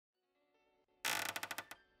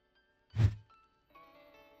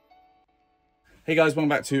Hey guys, welcome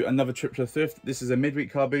back to another trip to the thrift. This is a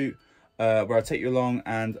midweek car boot where I take you along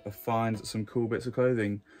and find some cool bits of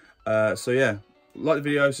clothing. So yeah, like the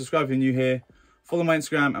video, subscribe if you're new here, follow my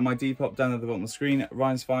Instagram and my Depop down at the bottom of the screen,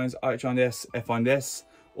 Ryan's Finds, IHRNDS, FINDS.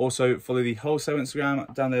 Also follow the wholesale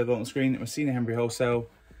Instagram down there at the bottom of the screen, messinawholesale.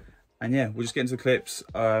 And yeah, we'll just get into the clips.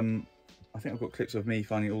 I think I've got clips of me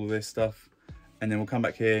finding all of this stuff, and then we'll come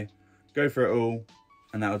back here, go for it all,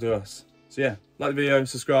 and that'll do us. So yeah, like the video,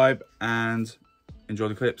 subscribe, and enjoy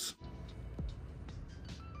the clips.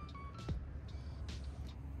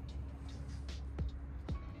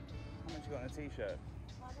 How much you got on a t-shirt?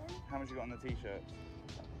 Pardon? How much you got on the t-shirt?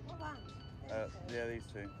 What ones? Yeah, these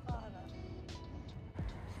two. Oh,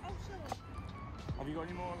 sure. Have you got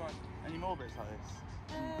any more bits like this?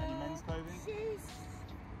 Any men's clothing? Shoes.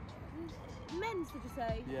 Men's, did you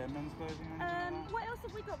say? Yeah, men's clothing. What else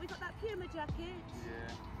have we got? We got that Puma jacket.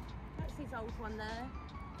 Yeah. That's his old one there.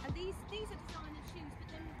 And these are designer shoes, but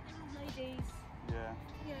they're all ladies. Yeah.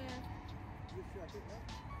 Yeah.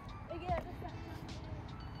 Yeah, just that one.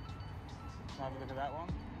 Can I have a look at that one?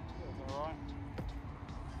 Is that alright?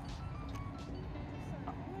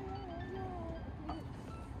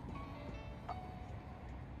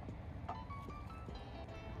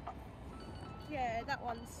 Yeah, that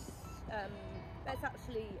one's there's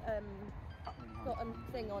actually got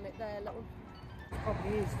a thing on it there, little.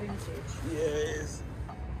 Probably is vintage. Yeah, it is.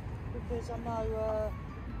 Because I know I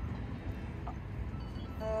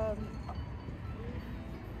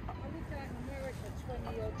lived out in America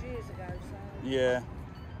 20 odd years ago, so Yeah.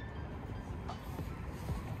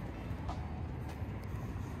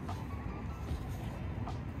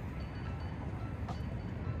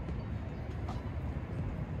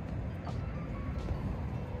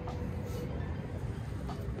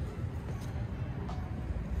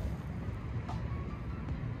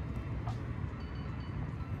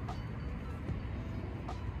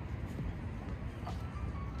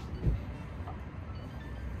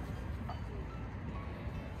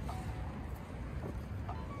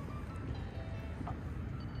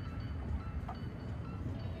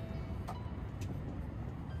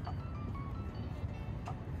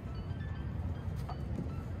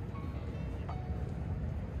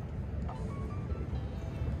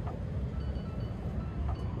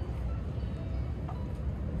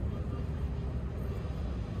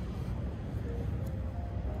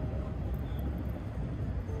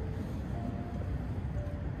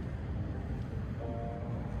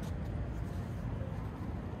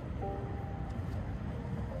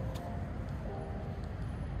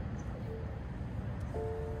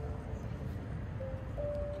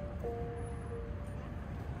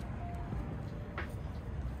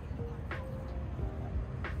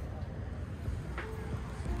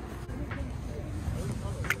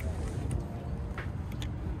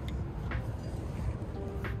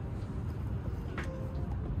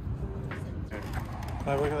 Can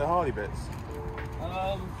I look at the Harley bits?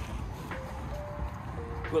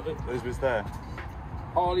 Look, Those bits there.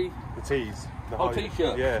 Harley. The tees. The Oh, Harley.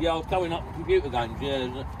 t-shirt. Yeah. Yeah, I was going up computer games.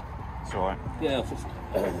 Yeah, It's alright. yeah. I was just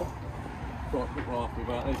trying to look after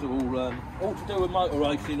about. These are all to do with motor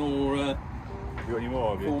racing or Have you got any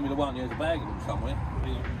more, have you? Formula One. There's a bag of them somewhere.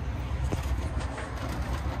 Yeah.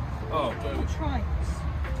 Oh, good.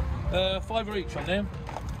 trikes. $5 each on them.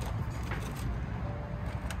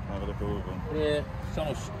 Have a look at all of them. Yeah, some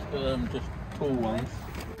are just tall ones.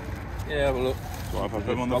 Yeah, have a look. So if I put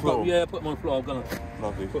them on the floor? Yeah, put them on the floor. I'm gonna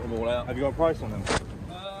Lovely. put them all out. Have you got a price on them?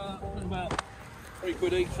 There's about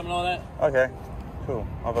 £3 each, something like that. Okay, cool.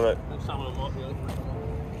 Have a look. And some of them might be.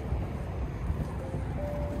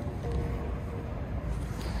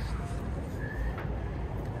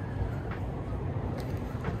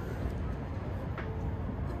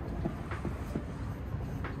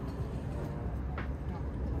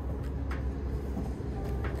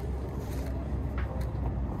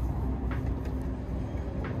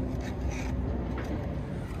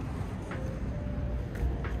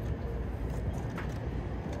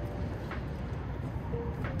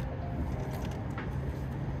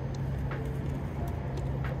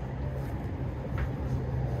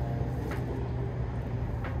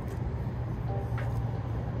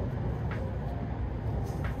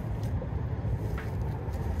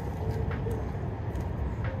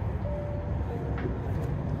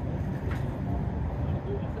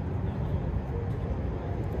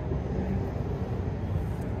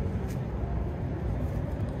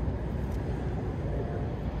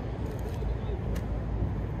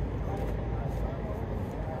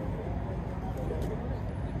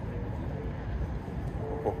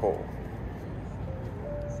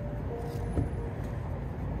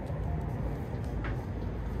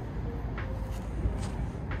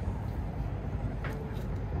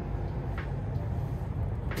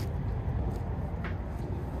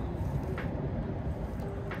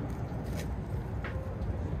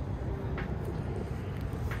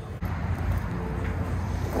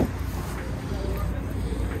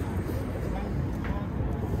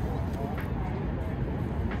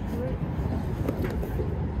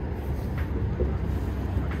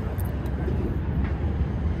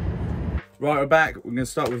 Right, we're back. We're going to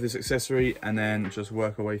start with this accessory and then just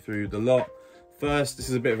work our way through the lot. First, this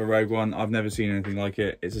is a bit of a rogue one. I've never seen anything like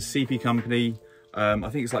it. It's a CP company. I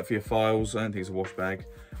think it's like for your files. I don't think it's a wash bag.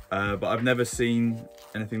 But I've never seen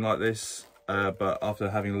anything like this. But after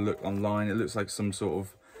having a look online, it looks like some sort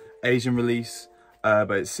of Asian release. But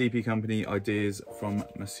it's CP company ideas from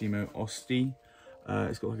messinawholesale.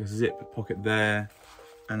 It's got like a zip pocket there.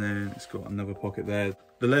 And then it's got another pocket there.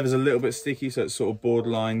 The leather's a little bit sticky, so it's sort of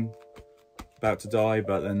borderline about to die,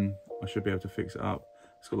 but then I should be able to fix it up.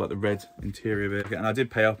 It's got like the red interior bit, and I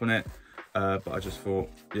did pay up on it, but I just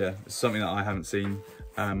thought, yeah, it's something that I haven't seen,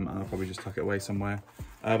 and I'll probably just tuck it away somewhere.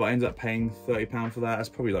 But I ended up paying £30 for that. That's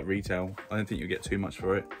probably like retail. I don't think you'll get too much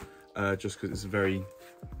for it, just because it's a very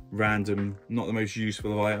random, not the most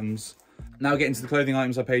useful of items. Now getting to the clothing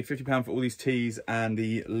items, I paid £50 for all these tees and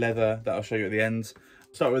the leather that I'll show you at the end.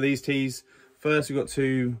 Start with these tees. First, we've got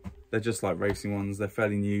two. They're just like racing ones. They're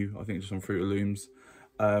fairly new. I think just on Fruit of Looms.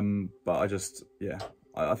 But I just, yeah,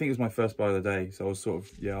 I think it was my first buy of the day. So I was sort of,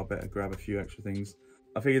 yeah, I'll better grab a few extra things.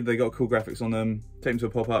 I figured they got cool graphics on them. Take them to a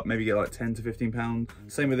pop-up, maybe get like 10 to 15 pounds.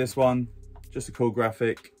 Same with this one, just a cool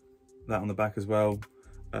graphic. That on the back as well.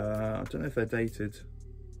 I don't know if they're dated.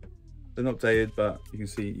 They're not dated, but you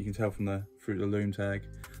can tell from the Fruit of the Loom tag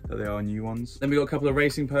that they are new ones. Then we got a couple of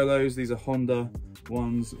racing polos. These are Honda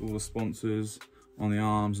ones, all the sponsors on the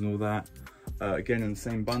arms and all that. Again in the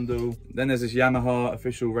same bundle. Then there's this Yamaha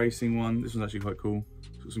official racing one. This one's actually quite cool.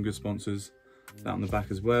 It's got some good sponsors. That on the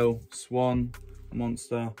back as well. Swan,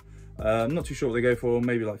 Monster. I'm not too sure what they go for.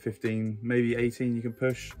 Maybe like 15, maybe 18 you can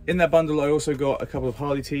push. In that bundle I also got a couple of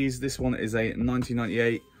Harley tees. This one is a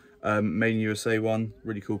 1998 made in USA one.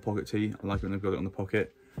 Really cool pocket tee. I like it when they've got it on the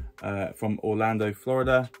pocket. From Orlando,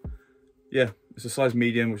 Florida. Yeah, it's a size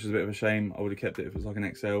medium, which is a bit of a shame. I would have kept it if it was like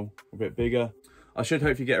an XL, or a bit bigger. I should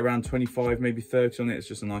hopefully get around 25, maybe 30 on it. It's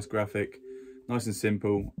just a nice graphic, nice and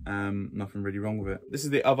simple. Nothing really wrong with it. This is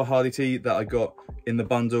the other Harley tee that I got in the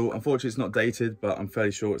bundle. Unfortunately, it's not dated, but I'm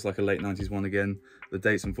fairly sure it's like a late 90s one again. The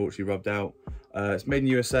date's unfortunately rubbed out. It's made in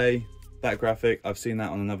USA, that graphic. I've seen that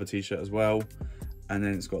on another t-shirt as well. And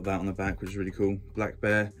then it's got that on the back, which is really cool. Black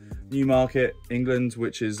Bear, Newmarket, England,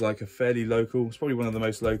 which is like a fairly local, it's probably one of the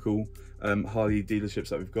most local Harley dealerships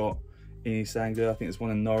that we've got in East Anglia. I think there's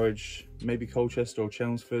one in Norwich, maybe Colchester or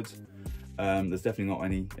Chelmsford. There's definitely not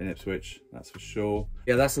any in Ipswich, that's for sure.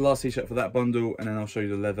 Yeah, that's the last t-shirt for that bundle, and then I'll show you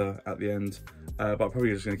the leather at the end. But I'm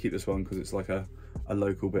probably just gonna keep this one because it's like a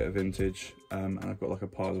local bit of vintage. And I've got like a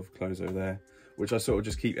pile of clothes over there, which I sort of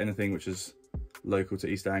just keep anything which is local to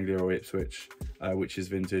East Anglia or Ipswich, which is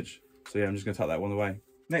vintage. So yeah, I'm just gonna tuck that one away.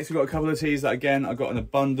 Next, we've got a couple of tees that again I got in a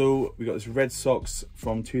bundle. We got this Red Sox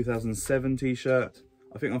from 2007 t-shirt.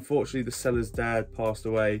 I think unfortunately the seller's dad passed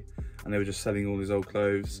away and they were just selling all his old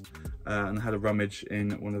clothes. And I had a rummage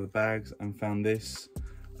in one of the bags and found this.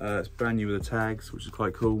 It's brand new with the tags, which is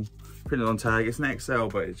quite cool. Printed on tag, it's an XL,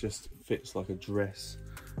 but it just fits like a dress.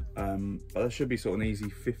 But that should be sort of an easy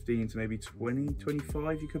 15 to maybe 20,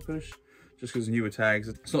 25 you could push. Just because newer tags.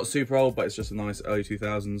 It's not super old, but it's just a nice early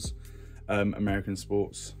 2000s American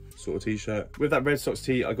sports sort of t-shirt. With that Red Sox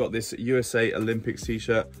tee, I got this USA Olympics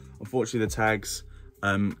t-shirt. Unfortunately, the tags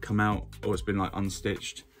come out, or it's been like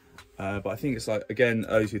unstitched. But I think it's like, again,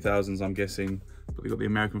 early 2000s, I'm guessing. But we've got the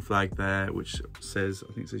American flag there, which says,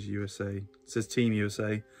 I think it says USA. It says Team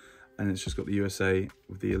USA. And it's just got the USA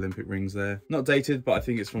with the Olympic rings there. Not dated, but I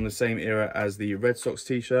think it's from the same era as the Red Sox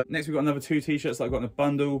t-shirt. Next, we've got another two t-shirts that I got in a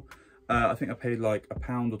bundle. I think I paid like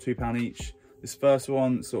 £1 or £2 each. This first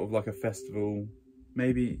one, sort of like a festival,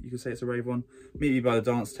 maybe you could say it's a rave one. Meet You by the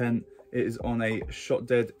Dance Tent. It is on a Shot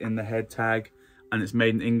Dead in the Head tag, and it's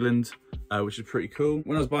made in England, which is pretty cool.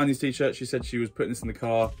 When I was buying these t-shirts, she said she was putting this in the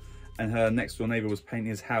car, and her next door neighbour was painting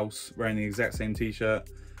his house wearing the exact same t-shirt,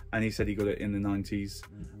 and he said he got it in the 90s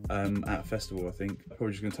at a festival, I think. I'm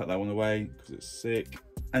probably just gonna tuck that one away because it's sick.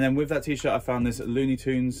 And then with that t-shirt, I found this Looney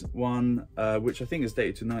Tunes one, which I think is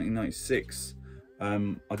dated to 1996.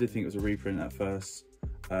 I did think it was a reprint at first,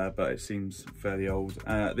 but it seems fairly old.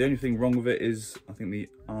 The only thing wrong with it is I think the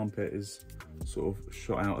armpit is sort of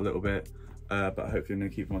shot out a little bit, but hopefully I'm gonna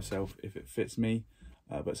keep it myself if it fits me.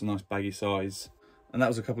 But it's a nice baggy size. And that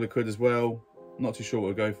was a couple of quid as well. Not too sure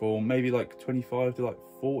what it'll go for. Maybe like 25 to like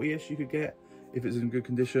 40-ish you could get if it's in good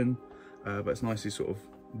condition. But it's nicely sort of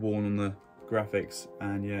worn on the graphics,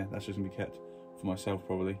 and yeah, that's just gonna be kept for myself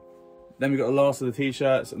probably. Then we got the last of the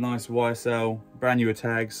t-shirts, a nice YSL, brand new with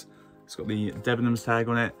tags. It's got the Debenhams tag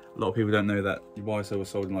on it. A lot of people don't know that YSL was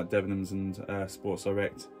sold in like Debenhams and Sports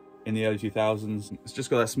Direct in the early 2000s. It's just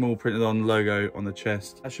got that small printed on logo on the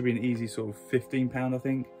chest. That should be an easy sort of £15, I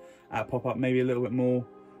think. At pop-up, maybe a little bit more,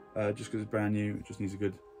 just because it's brand new. It just needs a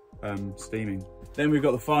good steaming. Then we've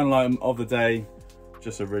got the final item of the day,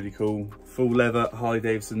 just a really cool full leather Harley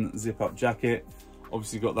Davidson zip up jacket.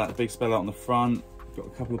 Obviously got that big spell out on the front, got a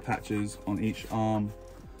couple of patches on each arm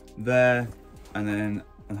there, and then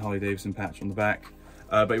a Harley Davidson patch on the back.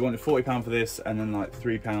 But he wanted £40 for this, and then like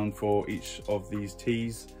 £3 for each of these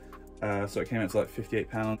tees. So it came out to like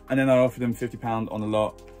 £58. And then I offered him £50 on the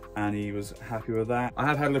lot, and he was happy with that. I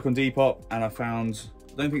have had a look on Depop, and I found,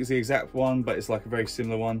 I don't think it's the exact one, but it's like a very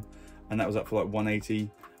similar one, and that was up for like 180.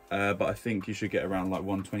 But I think you should get around like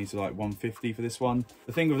 120 to like 150 for this one.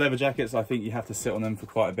 The thing with leather jackets, I think you have to sit on them for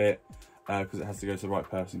quite a bit, because it has to go to the right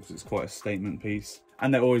person, because it's quite a statement piece.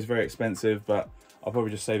 And they're always very expensive, but I'll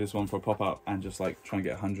probably just save this one for a pop-up and just like try and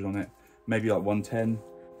get 100 on it. Maybe like 110.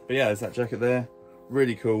 But yeah, there's that jacket there.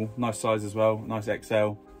 Really cool, nice size as well, nice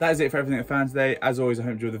XL. That is it for everything I found today. As always, I hope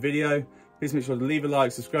you enjoyed the video. Please make sure to leave a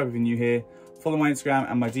like, subscribe if you're new here. Follow my Instagram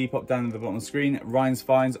and my Depop down at the bottom of the screen. Ryan's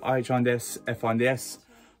Finds, IHINDS.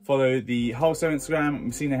 Follow the wholesale Instagram,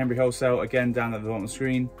 messinawholesale, again down at the bottom of the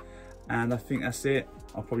screen. And I think that's it.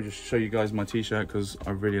 I'll probably just show you guys my t-shirt because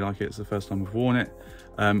I really like it. It's the first time I've worn it.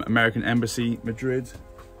 American Embassy, Madrid.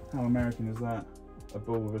 How American is that? A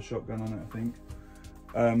bull with a shotgun on it, I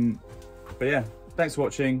think. But yeah, thanks for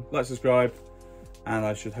watching. Like, subscribe, and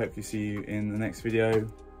I should hopefully see you in the next video.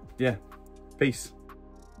 Yeah, peace.